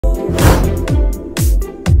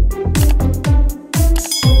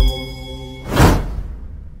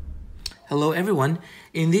Hello everyone.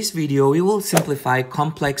 In this video, we will simplify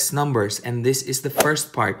complex numbers, and this is the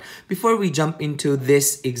first part. Before we jump into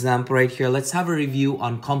this example right here, let's have a review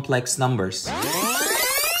on complex numbers.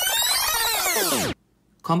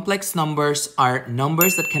 Complex numbers are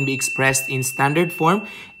numbers that can be expressed in standard form,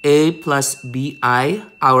 a plus bi.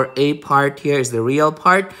 Our a part here is the real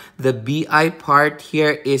part. The bi part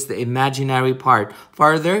here is the imaginary part.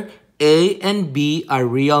 Further, a and b are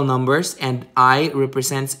real numbers and I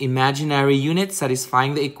represents imaginary units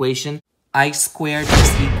satisfying the equation I squared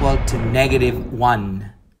is equal to -1.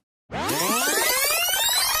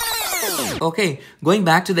 Okay, going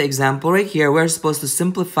back to the example right here, we're supposed to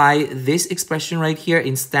simplify this expression right here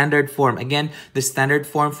in standard form. Again, the standard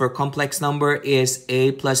form for complex number is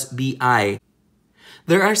a plus bi.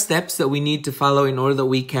 There are steps that we need to follow in order that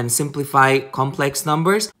we can simplify complex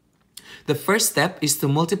numbers. The first step is to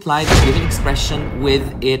multiply the given expression with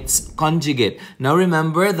its conjugate. Now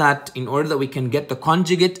remember that in order that we can get the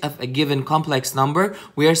conjugate of a given complex number,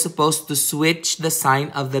 we are supposed to switch the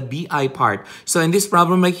sign of the bi part. So in this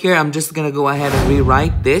problem right here, I'm just going to go ahead and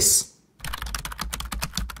rewrite this.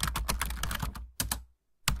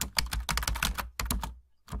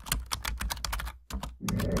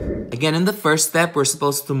 Again, in the first step, we're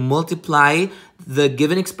supposed to multiply the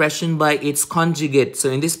given expression by its conjugate. So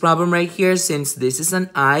in this problem right here, since this is an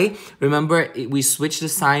I, remember we switch the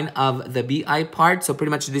sign of the bi part. So pretty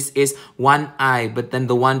much this is one I, but then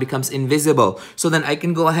the 1 becomes invisible. So then I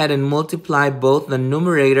can go ahead and multiply both the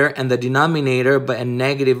numerator and the denominator by a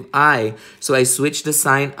 -I. So I switch the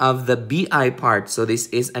sign of the bi part. So this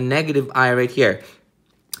is a -I right here.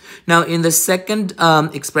 Now, in the second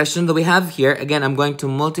expression that we have here, again, I'm going to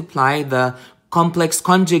multiply the complex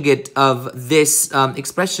conjugate of this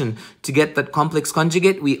expression. To get that complex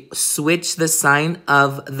conjugate, we switch the sign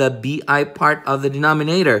of the bi part of the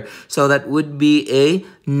denominator. So that would be a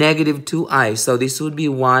 -2i. So this would be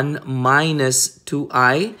 1 minus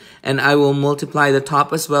 2i. And I will multiply the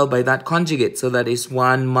top as well by that conjugate. So that is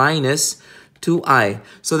 1 minus 2i.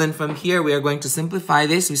 So then from here, we are going to simplify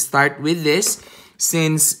this. We start with this.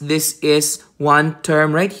 Since this is one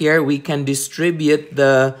term right here, we can distribute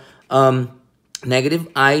the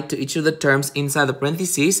 -i to each of the terms inside the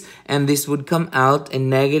parentheses, and this would come out a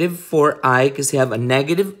 -4i because you have a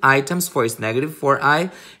 -i times 4 is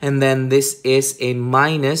 -4i, and then this is a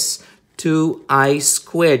minus 2i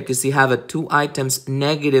squared because you have a 2i times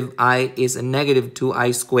 -i is a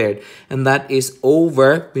 -2i squared, and that is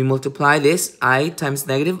over. We multiply this, I times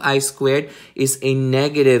 -i squared is a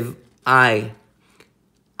 -i.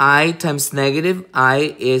 I times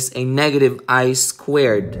 -i is a -i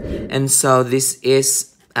squared. And so this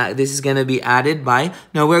is going to be added by.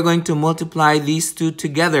 Now we're going to multiply these two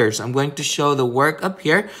together. So I'm going to show the work up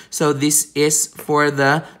here. So this is for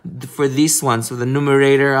this one. So the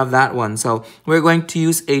numerator of that one. So we're going to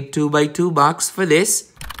use a 2x2 box for this.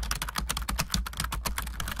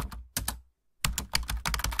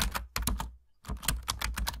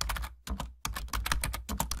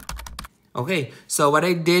 Okay, so what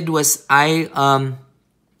I did was I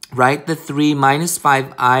write the 3 minus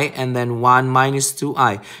 5i and then 1 minus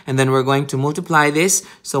 2i. And then we're going to multiply this.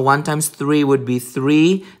 So 1 times 3 would be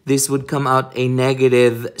 3. This would come out a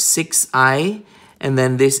 -6i. And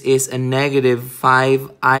then this is a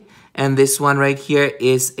 -5i. And this one right here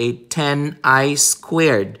is a 10i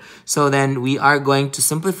squared. So then we are going to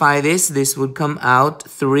simplify this. This would come out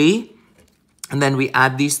 3. And then we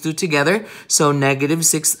add these two together. So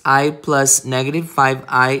 -6i plus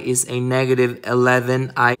 -5i is a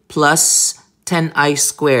 -11i plus 10i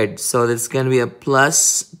squared. So that's going to be a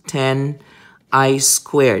plus 10i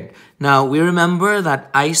squared. Now, we remember that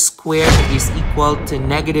I squared is equal to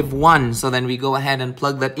 -1. So then we go ahead and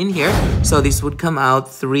plug that in here. So this would come out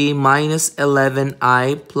 3 minus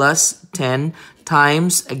 11i plus 10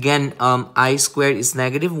 times, again, I squared is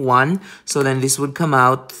 -1. So then this would come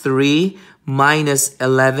out 3 minus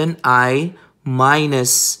 11i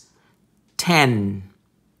minus 10.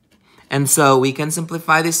 And so we can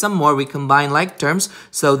simplify this some more. We combine like terms.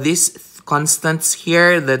 So this constants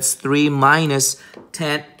here, that's 3 minus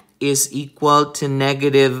 10 is equal to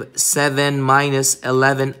 -7 minus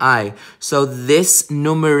 11i. So this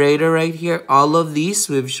numerator right here, all of these,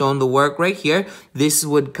 we've shown the work right here. This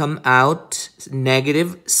would come out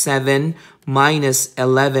 -7 minus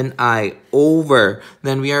 11i over.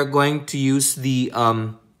 Then we are going to use the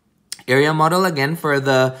area model again for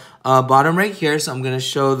the bottom right here. So I'm going to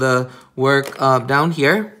show the work down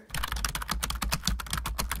here.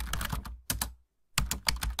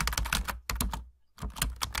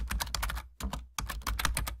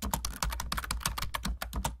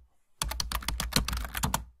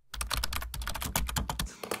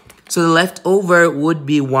 So the leftover would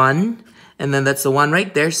be 1. And then that's the 1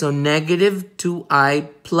 right there. So negative 2i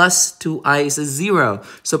plus 2i is a 0.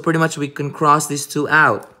 So pretty much we can cross these two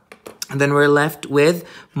out. And then we're left with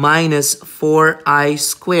minus 4i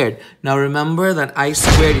squared. Now remember that I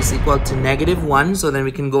squared is equal to negative 1. So then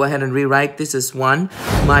we can go ahead and rewrite this as 1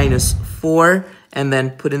 minus 4. And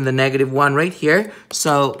then put in the negative 1 right here.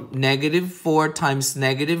 So negative 4 times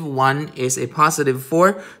negative 1 is a positive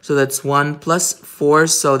 4. So that's 1 plus 4.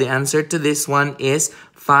 So the answer to this one is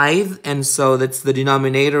 5, and so that's the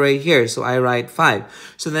denominator right here. So I write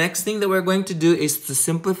 5. So the next thing that we're going to do is to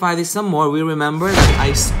simplify this some more. We remember that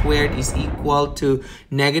I squared is equal to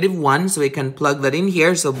negative 1, so we can plug that in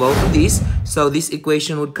here. So both of these, so this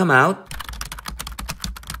equation would come out.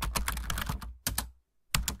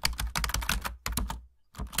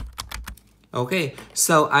 Okay,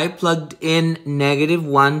 so I plugged in negative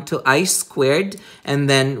 1 to I squared, and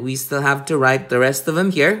then we still have to write the rest of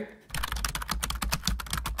them here.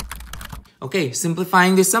 Okay,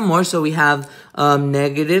 simplifying this some more, so we have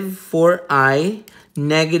negative 4i,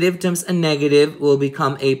 negative times a negative will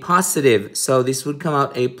become a positive. So this would come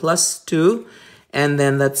out a plus 2, and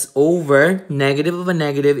then that's over, negative of a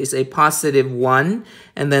negative is a positive 1,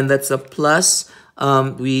 and then that's a plus,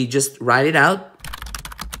 we just write it out.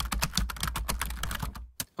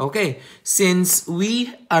 Okay, since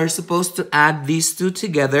we are supposed to add these two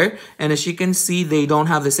together, and as you can see, they don't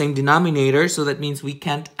have the same denominator, so that means we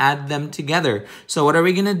can't add them together. So what are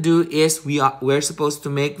we gonna do is we're supposed to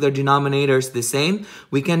make the denominators the same.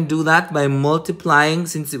 We can do that by multiplying.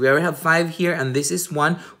 Since we already have 5 here and this is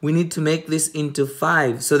 1, we need to make this into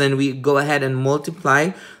 5. So then we go ahead and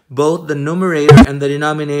multiply both the numerator and the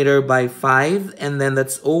denominator by 5, and then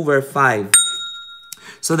that's over 5.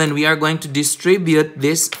 So then we are going to distribute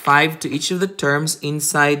this 5 to each of the terms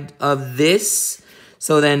inside of this.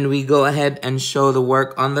 So then we go ahead and show the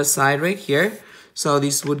work on the side right here. So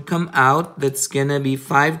this would come out. That's going to be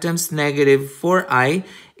 5 times negative 4i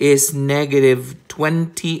is negative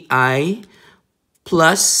 20i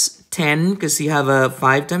plus 10. Because you have a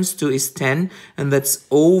 5 times 2 is 10. And that's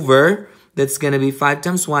over. That's going to be 5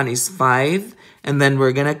 times 1 is 5. And then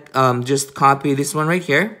we're going to just copy this one right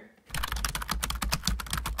here.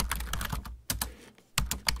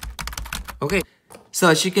 Okay, so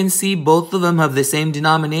as you can see, both of them have the same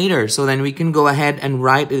denominator. So then we can go ahead and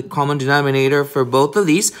write a common denominator for both of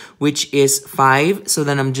these, which is 5. So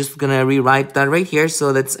then I'm just going to rewrite that right here.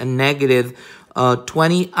 So that's a negative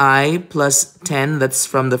 20i plus 10. That's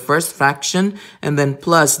from the first fraction. And then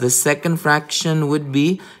plus the second fraction would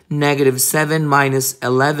be negative 7 minus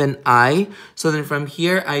 11i. So then from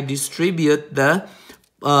here, I distribute the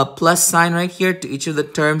plus sign right here to each of the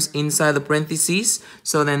terms inside the parentheses.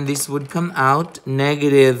 So then this would come out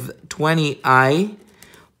negative 20i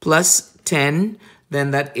plus 10.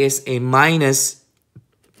 Then that is a minus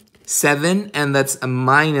 7, and that's a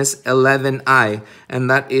minus 11i. And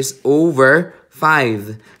that is over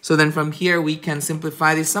 5. So then from here, we can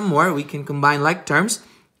simplify this some more. We can combine like terms.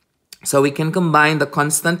 So we can combine the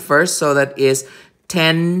constant first. So that is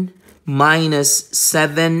 10 minus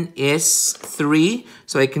 7 is 3.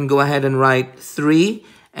 So I can go ahead and write 3.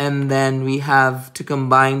 And then we have to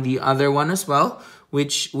combine the other one as well,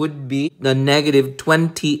 which would be the negative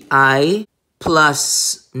 20i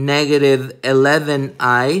plus negative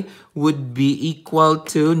 11i would be equal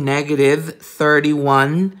to negative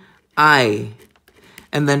 31i.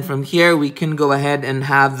 And then from here, we can go ahead and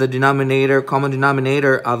have the denominator, common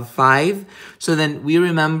denominator of 5. So then we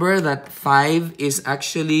remember that 5 is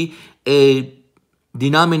actually a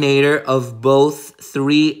denominator of both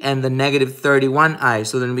 3 and the negative 31i.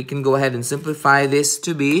 So then we can go ahead and simplify this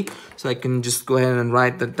to be, so I can just go ahead and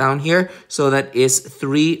write that down here. So that is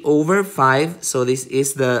 3 over 5. So this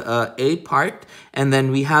is the A part. And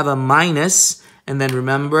then we have a minus. And then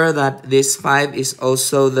remember that this 5 is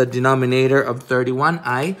also the denominator of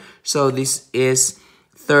 31i. So this is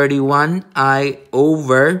 31i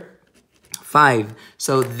over 5.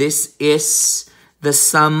 So this is the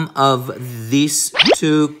sum of these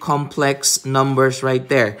two complex numbers right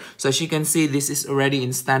there. So as you can see, this is already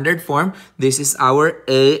in standard form. This is our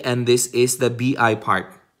A and this is the BI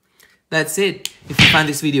part. That's it. If you find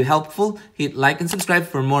this video helpful, hit like and subscribe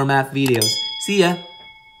for more math videos. See ya!